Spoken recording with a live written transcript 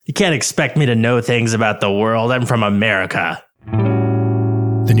You can't expect me to know things about the world. I'm from America.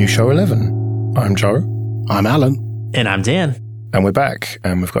 The new Show 11. I'm Joe. I'm Alan. And I'm Dan. And we're back,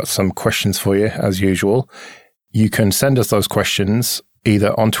 and we've got some questions for you, as usual. You can send us those questions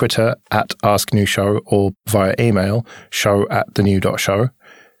either on Twitter at AskNewShow or via email, show@thenew.show.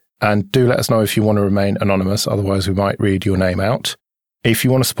 And do let us know if you want to remain anonymous, otherwise we might read your name out. If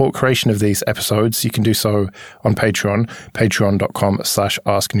you want to support creation of these episodes, you can do so on Patreon,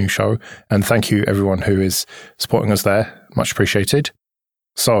 patreon.com/AskNewShow. And thank you everyone who is supporting us there. Much appreciated.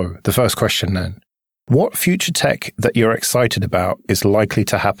 So, the first question then. What future tech that you're excited about is likely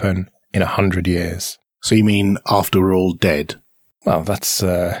to happen in 100 years? So you mean after we're all dead? Well, that's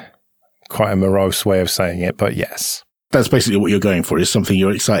quite a morose way of saying it, but yes. That's basically what you're going for, is something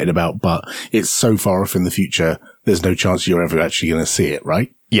you're excited about, but it's so far off in the future, there's no chance you're ever actually going to see it, right?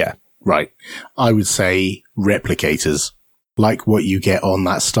 Yeah. Right. I would say replicators, like what you get on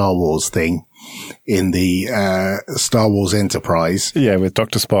that Star Wars thing in the Star Wars Enterprise. Yeah, with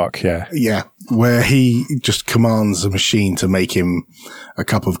Dr. Spock, yeah. Yeah, where he just commands a machine to make him a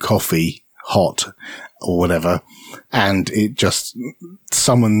cup of coffee hot or whatever, and it just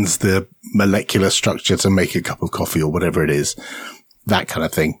summons the molecular structure to make a cup of coffee or whatever it is. That kind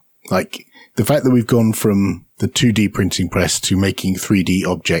of thing. Like, the fact that we've gone from the 2D printing press to making 3D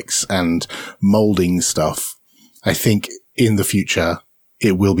objects and molding stuff, I think in the future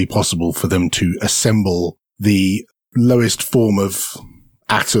it will be possible for them to assemble the lowest form of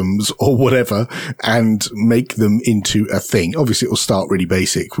atoms or whatever and make them into a thing. Obviously, it will start really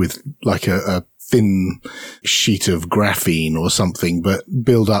basic with like a thin sheet of graphene or something, but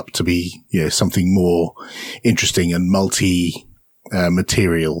build up to be, you know, something more interesting and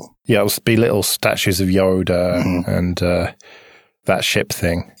material. Yeah, it'll be little statues of Yoda and that ship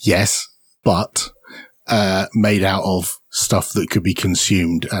thing. Yes, but made out of stuff that could be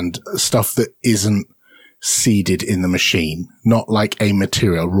consumed and stuff that isn't seeded in the machine. Not like a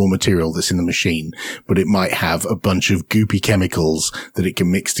raw material that's in the machine, but it might have a bunch of goopy chemicals that it can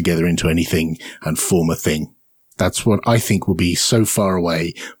mix together into anything and form a thing. That's what I think will be so far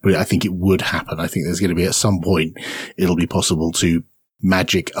away, but I think it would happen. I think there's going to be at some point, it'll be possible to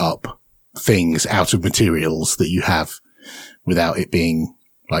magic up things out of materials that you have without it being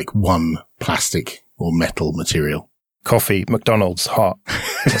like one plastic or metal material. Coffee, McDonald's, hot.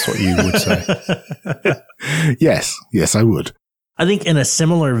 That's what you would say. Yes, I would. I think in a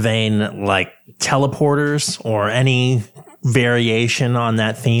similar vein, like teleporters or any variation on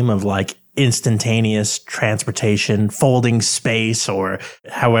that theme of like instantaneous transportation, folding space, or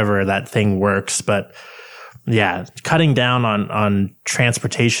however that thing works. But yeah, cutting down on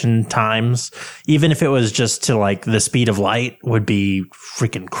transportation times, even if it was just to like the speed of light, would be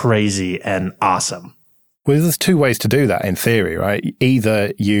freaking crazy and awesome. Well, there's two ways to do that in theory, right?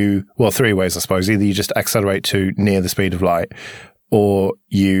 Three ways, I suppose. Either you just accelerate to near the speed of light, or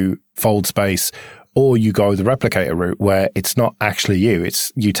you fold space, or you go the replicator route where it's not actually you.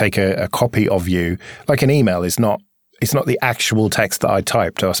 It's you take a copy of you. Like an email is not, it's not the actual text that I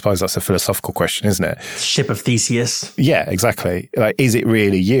typed. I suppose that's a philosophical question, isn't it? Ship of Theseus. Yeah, exactly. Like, is it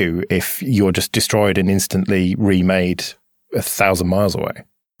really you if you're just destroyed and instantly remade 1,000 miles away?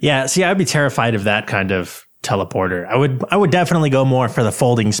 Yeah, see, I'd be terrified of that kind of teleporter. I would definitely go more for the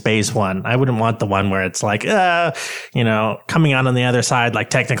folding space one. I wouldn't want the one where it's like, coming out on the other side, like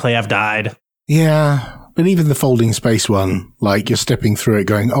technically I've died. Yeah, but even the folding space one, like you're stepping through it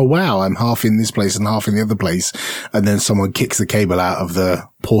going, oh wow, I'm half in this place and half in the other place. And then someone kicks the cable out of the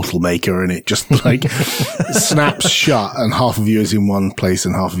portal maker and it just like snaps shut and half of you is in one place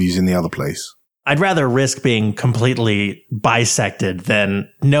and half of you is in the other place. I'd rather risk being completely bisected than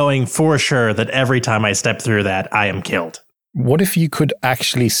knowing for sure that every time I step through that, I am killed. What if you could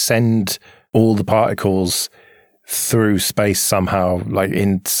actually send all the particles through space somehow, like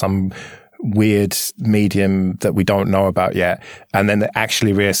in some weird medium that we don't know about yet, and then they're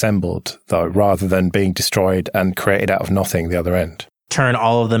actually reassembled, though, rather than being destroyed and created out of nothing the other end? Turn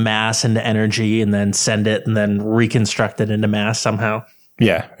all of the mass into energy and then send it and then reconstruct it into mass somehow.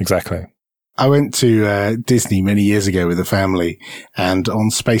 Yeah, exactly. I went to Disney many years ago with a family, and on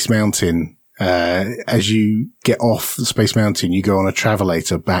Space Mountain, as you get off Space Mountain, you go on a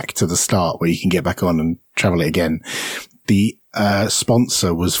travelator back to the start where you can get back on and travel it again. The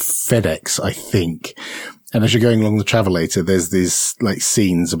sponsor was FedEx, I think. And as you're going along the travelator, there's these like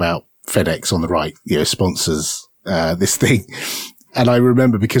scenes about FedEx on the right, sponsors this thing. And I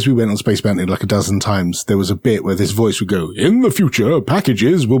remember, because we went on Space Mountain like a dozen times, there was a bit where this voice would go, "In the future,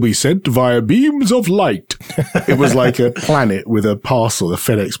 packages will be sent via beams of light." It was like a planet with a parcel, a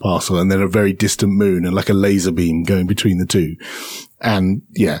FedEx parcel, and then a very distant moon and like a laser beam going between the two. And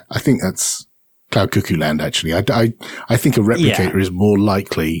yeah, I think that's Cloud Cuckoo Land, actually. I think a replicator is more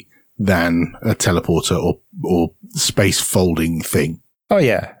likely than a teleporter or space folding thing. Oh,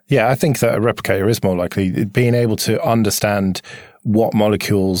 yeah. Yeah, I think that a replicator is more likely. Being able to understand what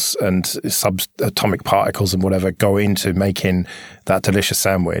molecules and subatomic particles and whatever go into making that delicious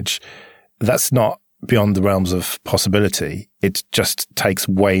sandwich, that's not beyond the realms of possibility. It just takes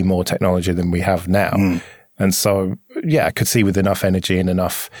way more technology than we have now. And so, yeah, I could see with enough energy and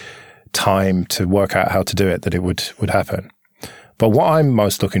enough time to work out how to do it that it would happen. But what I'm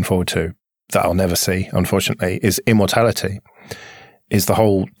most looking forward to, that I'll never see, unfortunately, is immortality. Is the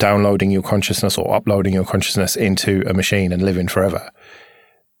whole downloading your consciousness or uploading your consciousness into a machine and living forever.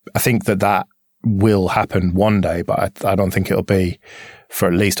 I think that will happen one day, but I don't think it'll be for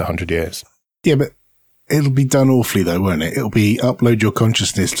at least 100 years. Yeah, but it'll be done awfully though, won't it? It'll be upload your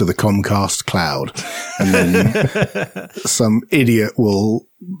consciousness to the Comcast cloud, and then some idiot will,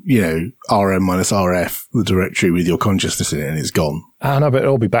 RM minus RF, the directory with your consciousness in it, and it's gone. I know, but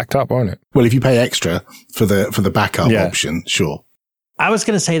it'll be backed up, won't it? Well, if you pay extra for the backup option, sure. I was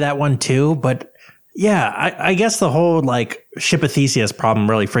going to say that one too, but yeah, I guess the whole ship of Theseus problem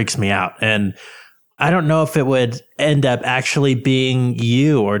really freaks me out. And I don't know if it would end up actually being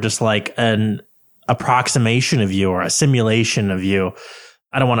you or just an approximation of you or a simulation of you.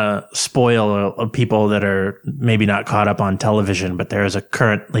 I don't want to spoil people that are maybe not caught up on television, but there is a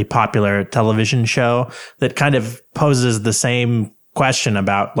currently popular television show that kind of poses the same question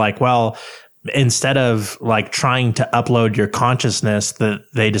about instead of trying to upload your consciousness, that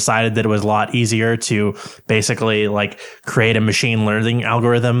they decided that it was a lot easier to basically create a machine learning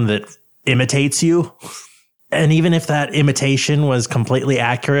algorithm that imitates you. And even if that imitation was completely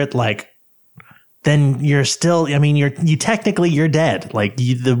accurate, then you're still, you're dead.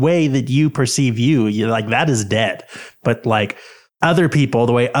 The way that you perceive you, that is dead. But other people,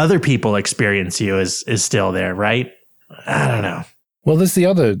 the way other people experience you is still there, right? I don't know. Well, there's the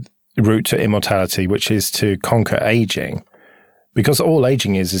other route to immortality, which is to conquer aging, because all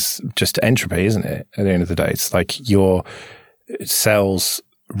aging is just entropy, isn't it? At the end of the day, it's your cells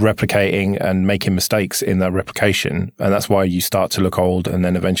replicating and making mistakes in that replication, and that's why you start to look old and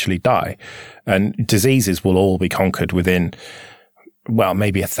then eventually die. And diseases will all be conquered within,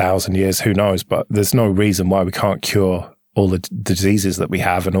 maybe 1,000 years, who knows? But there's no reason why we can't cure all the diseases that we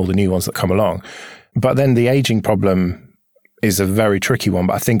have and all the new ones that come along. But then the aging problem is a very tricky one,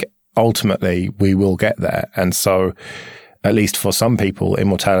 but I think ultimately we will get there. And so, at least for some people,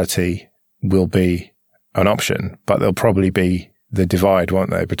 immortality will be an option, but there'll probably be the divide,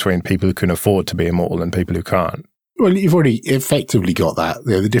 won't they, between people who can afford to be immortal and people who can't. Well, you've already effectively got that.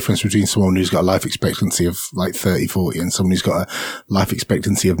 The difference between someone who's got a life expectancy of 30, 40 and someone who's got a life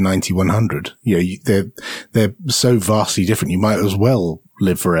expectancy of 90, 100. They're so vastly different. You might as well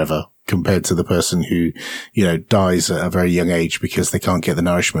live forever compared to the person who, dies at a very young age because they can't get the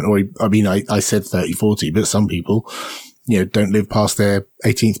nourishment. Or, I said 30, 40, but some people, don't live past their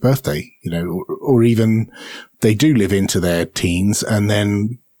 18th birthday, or even they do live into their teens and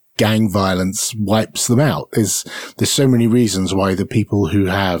then gang violence wipes them out. There's so many reasons why the people who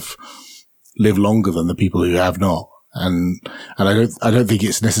have live longer than the people who have not. And I don't think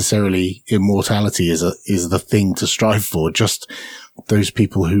it's necessarily immortality is the thing to strive for. Just those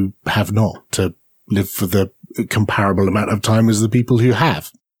people who have not to live for the comparable amount of time as the people who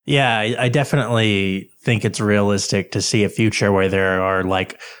have. Yeah, I definitely think it's realistic to see a future where there are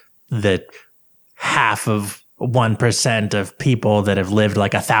the half of 1% of people that have lived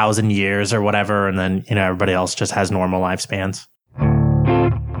 1,000 years or whatever. And then, everybody else just has normal lifespans.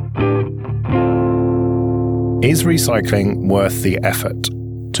 Is recycling worth the effort?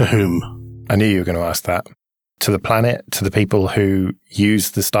 To whom? I knew you were going to ask that. To the planet, to the people who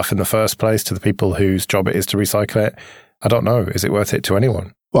use the stuff in the first place, to the people whose job it is to recycle it. I don't know. Is it worth it to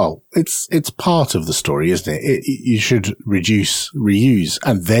anyone? Well, it's part of the story, isn't it? You should reduce, reuse,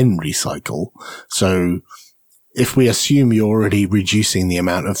 and then recycle. So if we assume you're already reducing the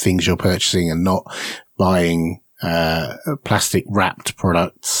amount of things you're purchasing and not buying plastic wrapped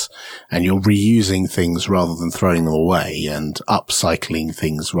products, and you're reusing things rather than throwing them away, and upcycling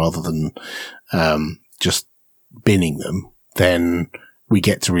things rather than just binning them, then we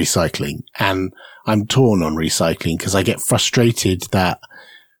get to recycling. And I'm torn on recycling because I get frustrated that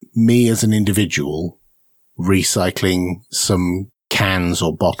me as an individual recycling some cans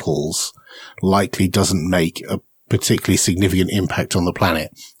or bottles likely doesn't make a particularly significant impact on the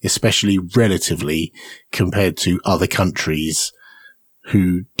planet, especially relatively compared to other countries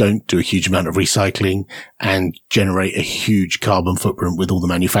who don't do a huge amount of recycling and generate a huge carbon footprint with all the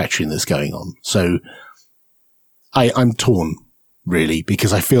manufacturing that's going on. So I'm torn, really,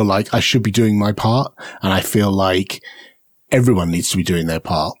 because I feel like I should be doing my part, and I feel like everyone needs to be doing their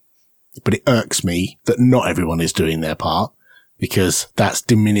part. But it irks me that not everyone is doing their part, because that's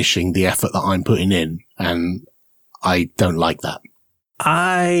diminishing the effort that I'm putting in, and I don't like that.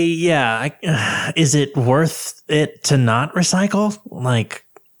 Is it worth it to not recycle? Like,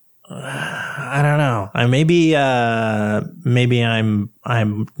 I don't know. Maybe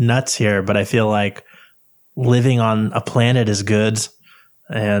I'm nuts here, but I feel like living on a planet is good.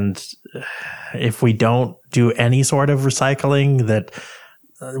 And if we don't do any sort of recycling,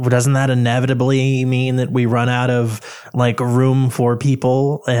 doesn't that inevitably mean that we run out of like room for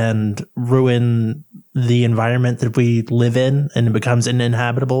people and ruin the environment that we live in, and it becomes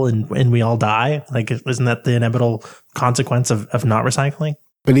uninhabitable and we all die? Like, isn't that the inevitable consequence of not recycling?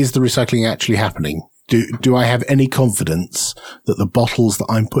 But is the recycling actually happening? Do I have any confidence that the bottles that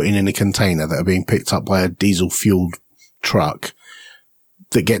I'm putting in a container that are being picked up by a diesel fueled truck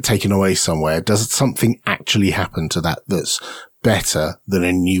that get taken away somewhere, does something actually happen to that that's better than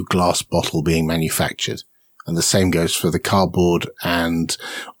a new glass bottle being manufactured? And the same goes for the cardboard and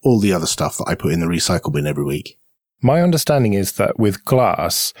all the other stuff that I put in the recycle bin every week. My understanding is that with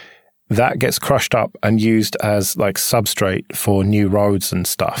glass, that gets crushed up and used as like substrate for new roads and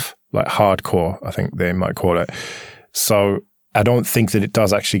stuff, like hardcore, I think they might call it. So I don't think that it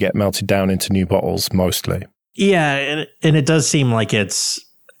does actually get melted down into new bottles mostly. Yeah, and it does seem like it's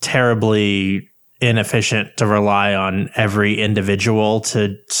terribly inefficient to rely on every individual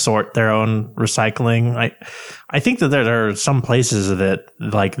to sort their own recycling. I think that there are some places that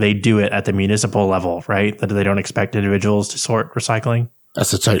like they do it at the municipal level, right? That they don't expect individuals to sort recycling.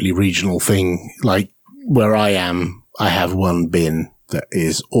 That's a totally regional thing. Like where I am, I have one bin that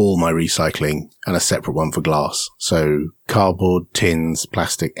is all my recycling and a separate one for glass. So cardboard, tins,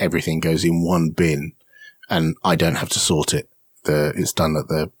 plastic, everything goes in one bin, and I don't have to sort it. It's done at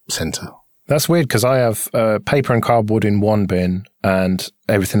the centre. That's weird, because I have paper and cardboard in one bin and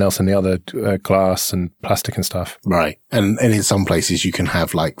everything else in the other, glass and plastic and stuff. Right. And in some places you can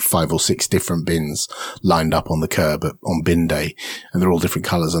have like 5 or 6 different bins lined up on the curb on bin day, and they're all different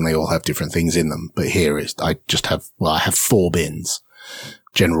colours and they all have different things in them. But here I have 4 bins: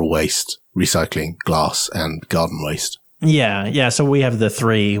 general waste, recycling, glass, and garden waste. Yeah. So we have the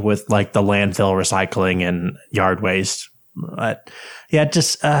 3 with like the landfill recycling and yard waste. But yeah,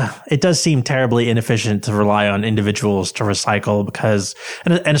 it does seem terribly inefficient to rely on individuals to recycle, because,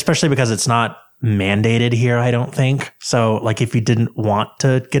 and especially because it's not mandated here, I don't think. So like if you didn't want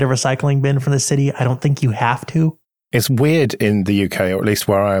to get a recycling bin from the city, I don't think you have to. It's weird in the UK, or at least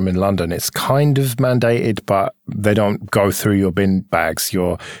where I am in London. It's kind of mandated, but they don't go through your bin bags,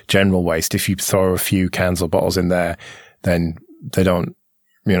 your general waste. If you throw a few cans or bottles in there, then they don't,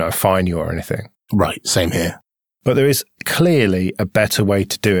 fine you or anything. Right. Same here. But there is clearly a better way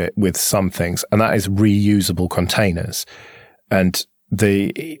to do it with some things, and that is reusable containers. And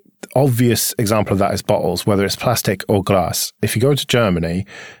the obvious example of that is bottles, whether it's plastic or glass. If you go to Germany,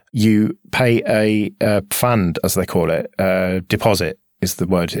 you pay a Pfand, as they call it, deposit is the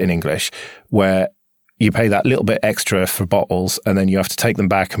word in English, where you pay that little bit extra for bottles, and then you have to take them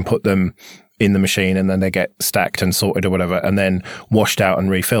back and put them in the machine, and then they get stacked and sorted or whatever, and then washed out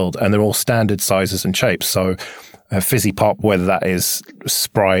and refilled. And they're all standard sizes and shapes. So a fizzy pop, whether that is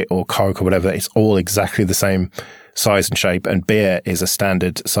Sprite or Coke or whatever, it's all exactly the same size and shape. And beer is a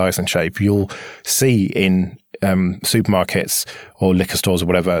standard size and shape. You'll see in supermarkets or liquor stores or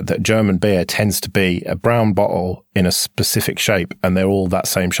whatever that German beer tends to be a brown bottle in a specific shape, and they're all that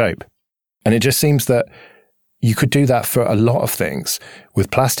same shape. And it just seems that you could do that for a lot of things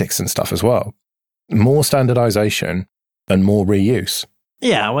with plastics and stuff as well. More standardization and more reuse.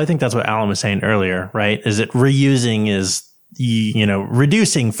 Yeah, well, I think that's what Alan was saying earlier, right? Is that reusing is,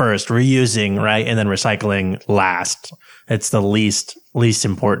 reducing first, reusing, right? And then recycling last. It's the least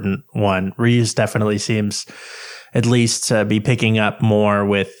important one. Reuse definitely seems at least to be picking up more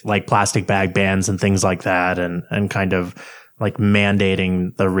with like plastic bag bans and things like that, and kind of like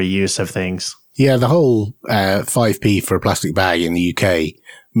mandating the reuse of things. Yeah, the whole 5p for a plastic bag in the UK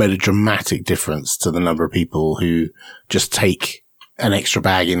made a dramatic difference to the number of people who just take an extra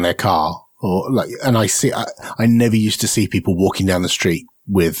bag in their car, and I never used to see people walking down the street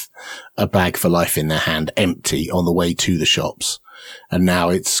with a bag for life in their hand, empty, on the way to the shops. And now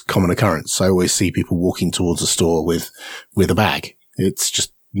it's common occurrence. I always see people walking towards a store with a bag. It's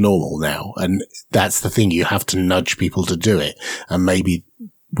just normal now. And that's the thing. You have to nudge people to do it. And maybe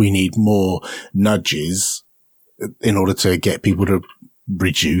we need more nudges in order to get people to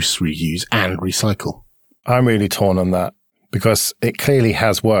reduce, reuse and recycle. I'm really torn on that because it clearly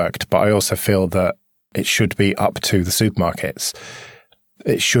has worked, but I also feel that it should be up to the supermarkets.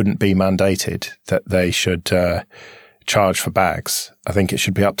 It shouldn't be mandated that they should charge for bags. I think it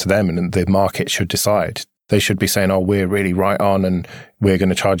should be up to them and the market should decide. They should be saying, oh, we're really right on and we're going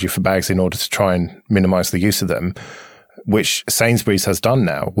to charge you for bags in order to try and minimize the use of them, which Sainsbury's has done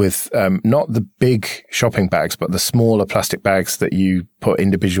now with not the big shopping bags, but the smaller plastic bags that you put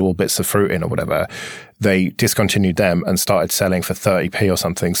individual bits of fruit in or whatever. They discontinued them and started selling for 30p or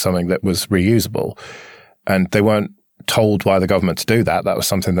something that was reusable. And they weren't told by the government to do that. That was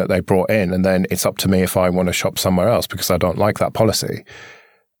something that they brought in. And then it's up to me if I want to shop somewhere else because I don't like that policy.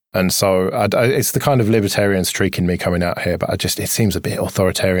 And so it's the kind of libertarian streak in me coming out here, but it seems a bit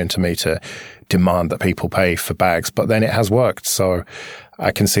authoritarian to me to demand that people pay for bags, but then it has worked. So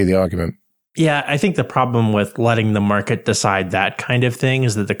I can see the argument. Yeah, I think the problem with letting the market decide that kind of thing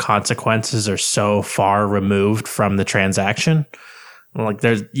is that the consequences are so far removed from the transaction. Like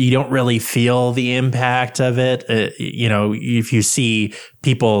you don't really feel the impact of it. If you see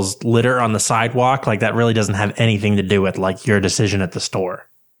people's litter on the sidewalk, like that really doesn't have anything to do with like your decision at the store.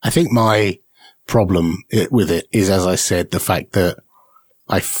 I think my problem with it is, as I said, the fact that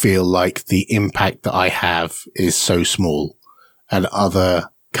I feel like the impact that I have is so small and other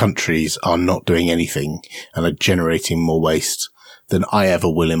countries are not doing anything and are generating more waste than I ever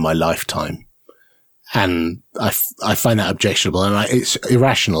will in my lifetime. And I find that objectionable and it's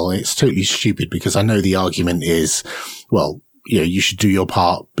irrational. It's totally stupid because I know the argument is, well, you should do your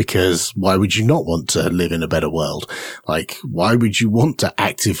part because why would you not want to live in a better world? Like, why would you want to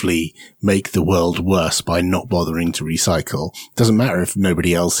actively make the world worse by not bothering to recycle? Doesn't matter if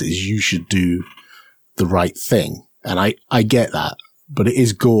nobody else is, you should do the right thing. And I get that, but it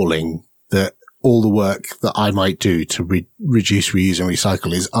is galling that all the work that I might do to reduce, reuse and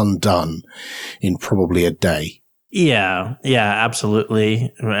recycle is undone in probably a day. Yeah,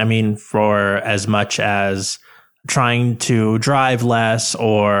 absolutely. I mean, for as much as trying to drive less,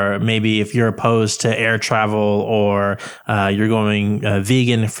 or maybe if you're opposed to air travel or you're going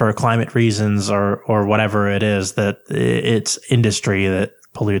vegan for climate reasons or whatever it is, that it's industry that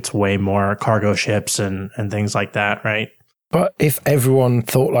pollutes way more, cargo ships and things like that, right? But if everyone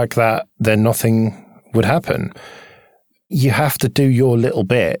thought like that, then nothing would happen. You have to do your little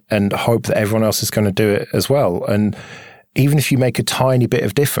bit and hope that everyone else is going to do it as well. And even if you make a tiny bit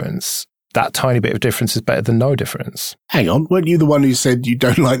of difference, that tiny bit of difference is better than no difference. Hang on, weren't you the one who said you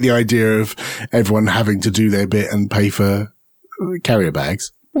don't like the idea of everyone having to do their bit and pay for carrier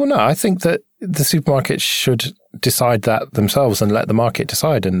bags? Well, no, I think that the supermarkets should decide that themselves and let the market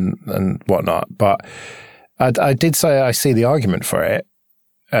decide and whatnot. But I did say I see the argument for it.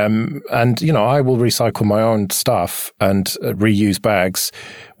 And, I will recycle my own stuff and reuse bags.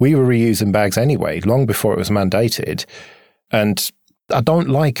 We were reusing bags anyway, long before it was mandated. And I don't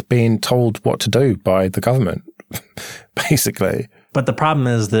like being told what to do by the government, basically. But the problem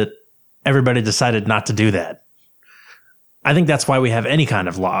is that everybody decided not to do that. I think that's why we have any kind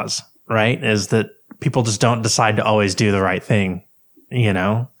of laws, right? Is that people just don't decide to always do the right thing,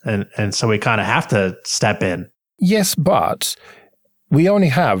 and so we kind of have to step in. Yes, but we only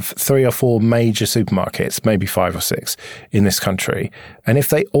have 3 or 4 major supermarkets, maybe 5 or 6 in this country. And if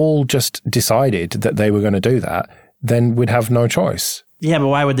they all just decided that they were going to do that, then we'd have no choice. Yeah, but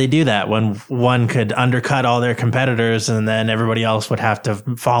why would they do that when one could undercut all their competitors and then everybody else would have to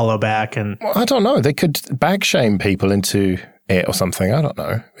follow back? And well, I don't know. They could bag shame people into it or something. I don't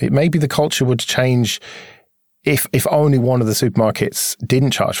know. Maybe the culture would change if only one of the supermarkets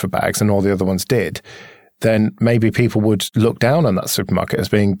didn't charge for bags and all the other ones did. Then maybe people would look down on that supermarket as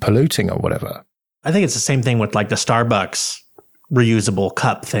being polluting or whatever. I think it's the same thing with like the Starbucks reusable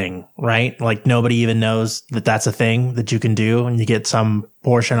cup thing, right? Like nobody even knows that that's a thing that you can do and you get some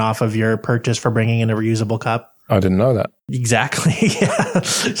portion off of your purchase for bringing in a reusable cup. I didn't know that. Exactly. Yeah.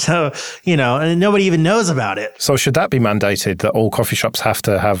 So, and nobody even knows about it. So should that be mandated that all coffee shops have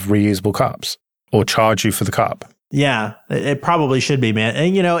to have reusable cups or charge you for the cup? Yeah, it probably should be, man.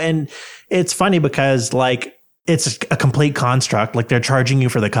 And, and it's funny because like it's a complete construct. Like they're charging you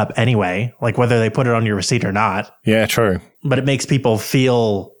for the cup anyway, like whether they put it on your receipt or not. Yeah, true. But it makes people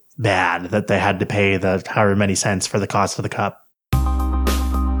feel bad that they had to pay the however many cents for the cost of the cup.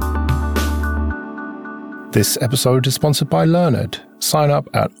 This episode is sponsored by Learned. Sign up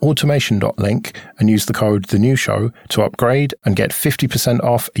at automation.link and use the code TheNewShow to upgrade and get 50%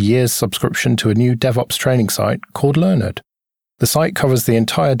 off a year's subscription to a new DevOps training site called Learned. The site covers the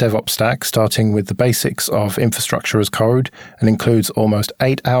entire DevOps stack, starting with the basics of infrastructure as code, and includes almost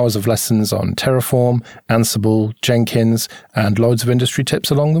 8 hours of lessons on Terraform, Ansible, Jenkins, and loads of industry tips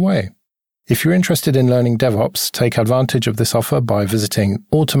along the way. If you're interested in learning DevOps, take advantage of this offer by visiting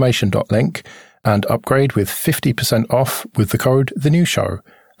automation.link and upgrade with 50% off with the code TheNewShow.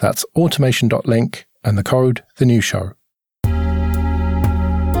 That's automation.link and the code TheNewShow.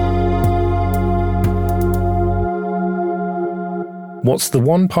 What's the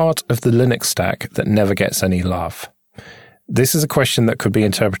one part of the Linux stack that never gets any love? This is a question that could be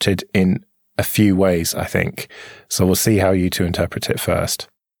interpreted in a few ways, I think. So we'll see how you two interpret it first.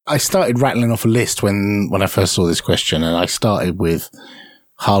 I started rattling off a list when I first saw this question, and I started with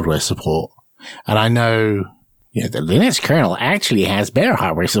hardware support. And I know, the Linux kernel actually has better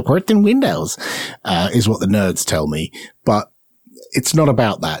hardware support than Windows, is what the nerds tell me. But it's not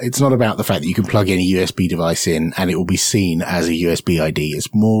about that. It's not about the fact that you can plug any USB device in and it will be seen as a USB ID.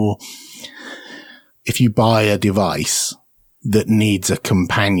 It's more, if you buy a device that needs a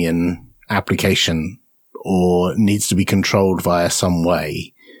companion application or needs to be controlled via some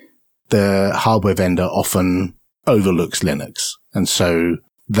way, the hardware vendor often overlooks Linux. And so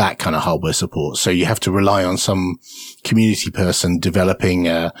that kind of hardware support. So you have to rely on some community person developing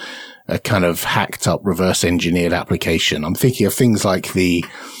a kind of hacked up reverse engineered application. I'm thinking of things like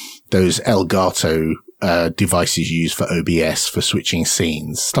those Elgato devices used for OBS for switching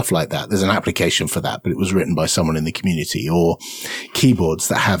scenes, stuff like that. There's an application for that, but it was written by someone in the community. Or keyboards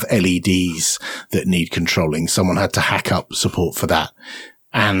that have LEDs that need controlling. Someone had to hack up support for that.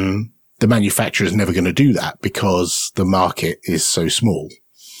 And the manufacturer is never going to do that because the market is so small.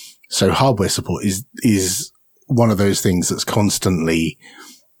 So hardware support is one of those things that's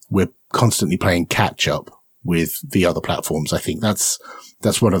we're constantly playing catch up with the other platforms. I think that's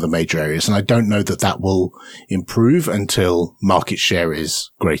one of the major areas. And I don't know that will improve until market share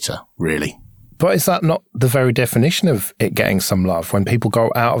is greater, really. But is that not the very definition of it getting some love, when people go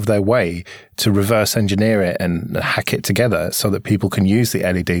out of their way to reverse engineer it and hack it together so that people can use the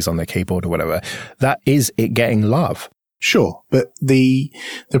LEDs on their keyboard or whatever? That is it getting love. Sure. But the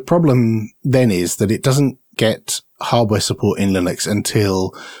problem then is that it doesn't get hardware support in Linux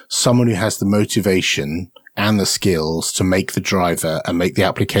until someone who has the motivation and the skills to make the driver and make the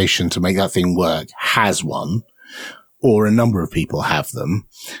application to make that thing work has one, or a number of people have them,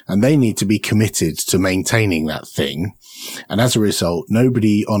 and they need to be committed to maintaining that thing. And as a result,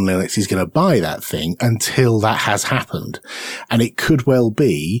 nobody on Linux is going to buy that thing until that has happened. And it could well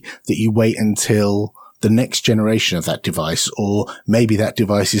be that you wait until the next generation of that device, or maybe that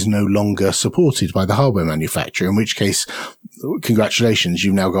device is no longer supported by the hardware manufacturer, in which case, congratulations,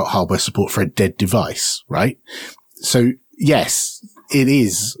 you've now got hardware support for a dead device, right? So yes, it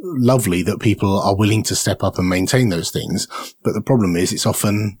is lovely that people are willing to step up and maintain those things, but the problem is it's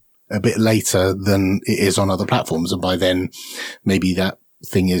often a bit later than it is on other platforms, and by then maybe that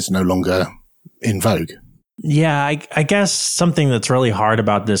thing is no longer in vogue. Yeah, I guess something that's really hard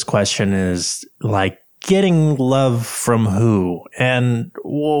about this question is like getting love from who? And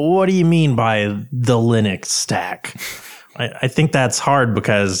what do you mean by the Linux stack? I think that's hard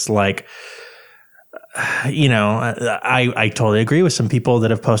because like, I totally agree with some people that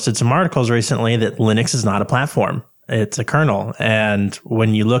have posted some articles recently that Linux is not a platform. It's a kernel. And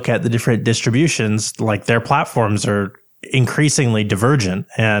when you look at the different distributions, like their platforms are increasingly divergent.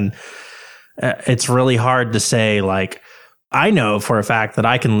 And it's really hard to say, like, I know for a fact that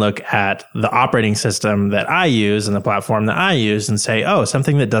I can look at the operating system that I use and the platform that I use and say, oh,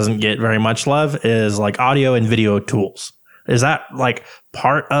 something that doesn't get very much love is like audio and video tools. Is that like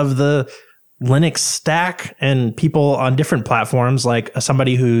part of the Linux stack? And people on different platforms, like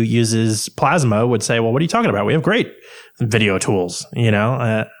somebody who uses Plasma would say, well, what are you talking about? We have great video tools.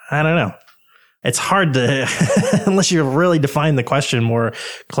 I don't know. It's hard to, unless you really define the question more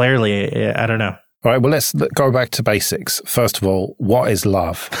clearly. I don't know. All right, well, let's go back to basics. First of all, what is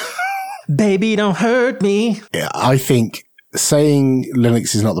love? Baby, don't hurt me. Yeah, I think saying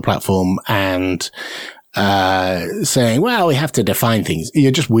Linux is not the platform and saying, well, we have to define things,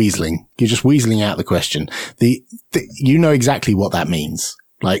 you're just weaseling. You're just weaseling out the question. You know exactly what that means.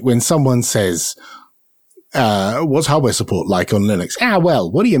 Like when someone says, what's hardware support like on Linux?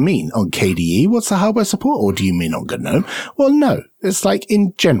 Well, what do you mean on KDE? What's the hardware support? Or do you mean on GNOME? Well, no, it's like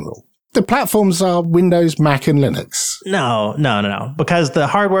in general. The platforms are Windows, Mac, and Linux. No. Because the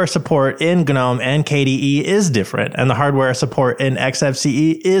hardware support in GNOME and KDE is different, and the hardware support in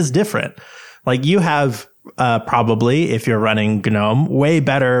XFCE is different. Like you have probably, if you're running GNOME, way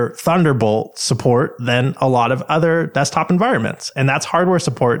better Thunderbolt support than a lot of other desktop environments. And that's hardware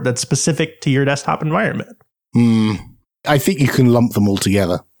support that's specific to your desktop environment. I think you can lump them all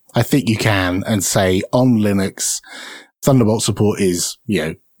together. I think you can and say on Linux, Thunderbolt support is,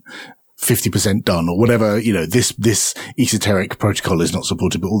 50% done or whatever, this esoteric protocol is not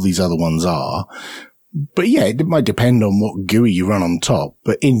supported, but all these other ones are. But yeah, it might depend on what GUI you run on top,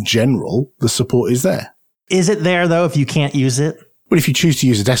 but in general, the support is there. Is it there though if you can't use it? But if you choose to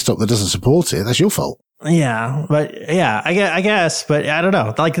use a desktop that doesn't support it, that's your fault. Yeah, but yeah, I guess, but I don't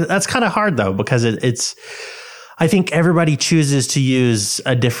know. Like that's kind of hard though, because it's, I think everybody chooses to use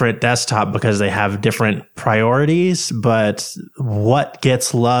a different desktop because they have different priorities, but what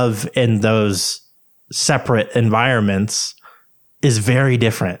gets love in those separate environments is very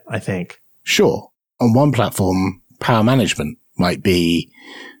different, I think. Sure. On one platform, power management might be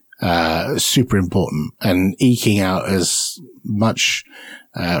super important, and eking out as much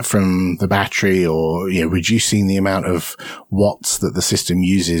from the battery or reducing the amount of watts that the system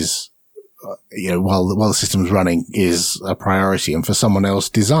uses while the system's running is a priority, and for someone else,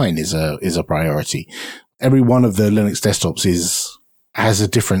 design is a priority. Every one of the Linux desktops has a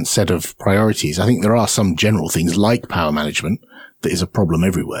different set of priorities. I think there are some general things like power management that is a problem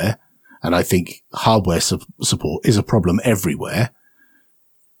everywhere, and I think hardware support is a problem everywhere.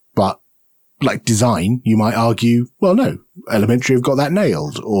 But like design, you might argue, well, no, Elementary have got that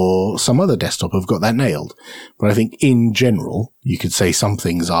nailed, or some other desktop have got that nailed. But I think in general, you could say some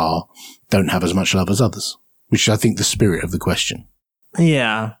things don't have as much love as others, which is, I think, the spirit of the question.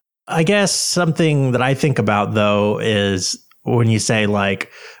 Yeah. I guess something that I think about, though, is when you say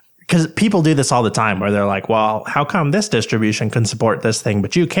like, because people do this all the time where they're like, well, how come this distribution can support this thing,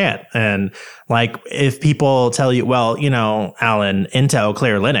 but you can't? And like, if people tell you, well, Alan, Intel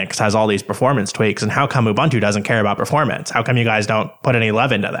Clear Linux has all these performance tweaks, and how come Ubuntu doesn't care about performance? How come you guys don't put any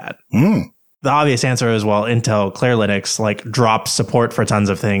love into that? The obvious answer is, well, Intel Clear Linux like drops support for tons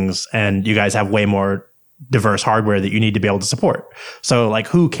of things, and you guys have way more diverse hardware that you need to be able to support. So like,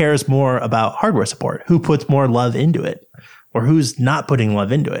 who cares more about hardware support? Who puts more love into it? Or who's not putting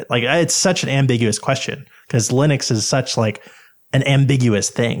love into it? Like, it's such an ambiguous question because Linux is such like an ambiguous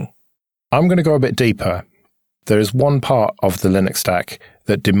thing. I'm going to go a bit deeper. There is one part of the Linux stack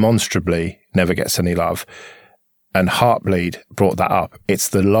that demonstrably never gets any love. And Heartbleed brought that up. It's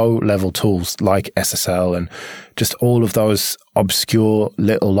the low-level tools like SSL and just all of those obscure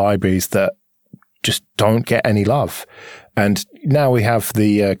little libraries that just don't get any love. And now we have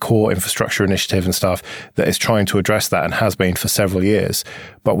the core infrastructure initiative and stuff that is trying to address that and has been for several years.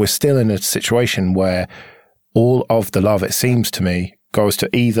 But we're still in a situation where all of the love, it seems to me, goes to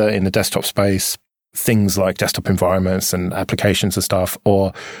either in the desktop space, things like desktop environments and applications and stuff,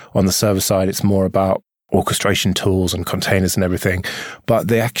 or on the server side, it's more about orchestration tools and containers and everything. But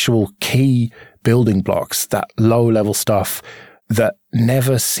the actual key building blocks, that low-level stuff that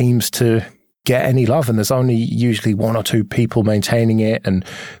never seems to get any love, and there's only usually one or two people maintaining it, and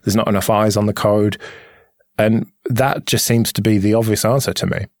there's not enough eyes on the code. And that just seems to be the obvious answer to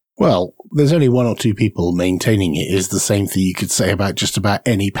me. Well, there's only one or two people maintaining it is the same thing you could say about just about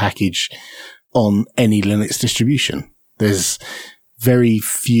any package on any Linux distribution. There's very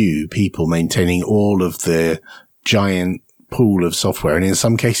few people maintaining all of the giant pool of software, and in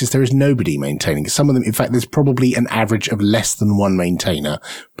some cases there is nobody maintaining. Some of them, in fact, there's probably an average of less than one maintainer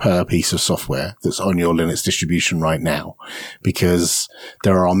per piece of software that's on your Linux distribution right now, because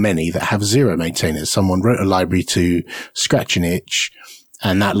there are many that have zero maintainers. Someone wrote a library to scratch an itch,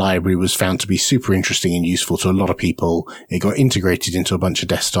 and that library was found to be super interesting and useful to a lot of people. It got integrated into a bunch of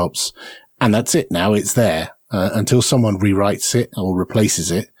desktops, and that's it. Now it's there. Until someone rewrites it or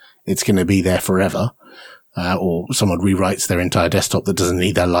replaces it, it's going to be there forever. Or someone rewrites their entire desktop that doesn't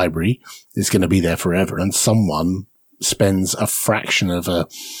need their library, it's going to be there forever. And someone spends a fraction of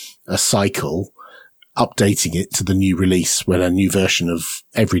a cycle updating it to the new release when a new version of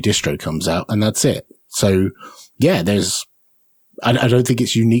every distro comes out, and that's it. So yeah, I don't think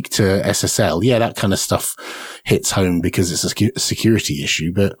it's unique to SSL. Yeah, that kind of stuff hits home because it's a security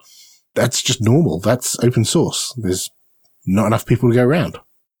issue, but that's just normal. That's open source. There's not enough people to go around.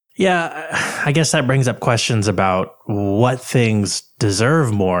 Yeah, I guess that brings up questions about what things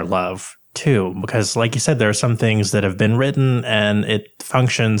deserve more love too, because like you said, there are some things that have been written and it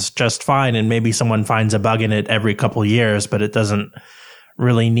functions just fine, and maybe someone finds a bug in it every couple of years, but it doesn't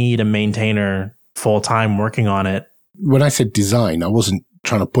really need a maintainer full-time working on it. When I said design, I wasn't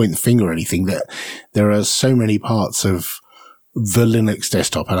trying to point the finger or anything. That there are so many parts of the Linux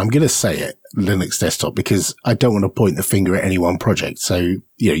desktop, and I'm going to say it, Linux desktop, because I don't want to point the finger at any one project. So,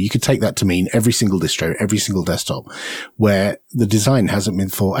 you could take that to mean every single distro, every single desktop where the design hasn't been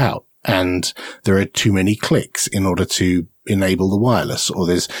thought out, and there are too many clicks in order to enable the wireless, or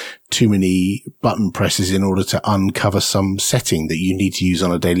there's too many button presses in order to uncover some setting that you need to use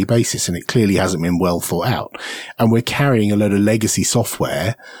on a daily basis. And it clearly hasn't been well thought out. And we're carrying a load of legacy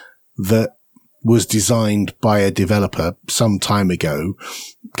software that was designed by a developer some time ago,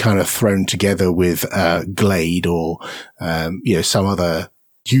 kind of thrown together with Glade or some other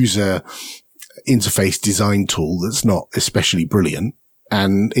user interface design tool that's not especially brilliant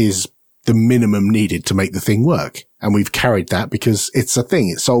and is the minimum needed to make the thing work. And we've carried that because it's a thing.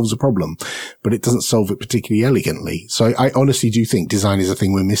 It solves a problem, but it doesn't solve it particularly elegantly. So I honestly do think design is a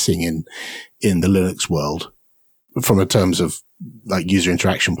thing we're missing in the Linux world from a terms of like user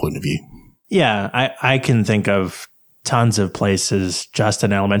interaction point of view. Yeah, I can think of tons of places just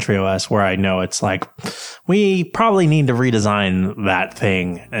in Elementary OS where I know it's like, we probably need to redesign that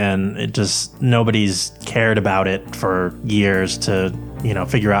thing. And it just, nobody's cared about it for years to,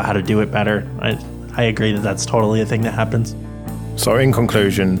 figure out how to do it better. I agree that that's totally a thing that happens. So in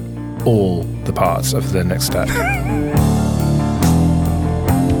conclusion, all the parts of the next step.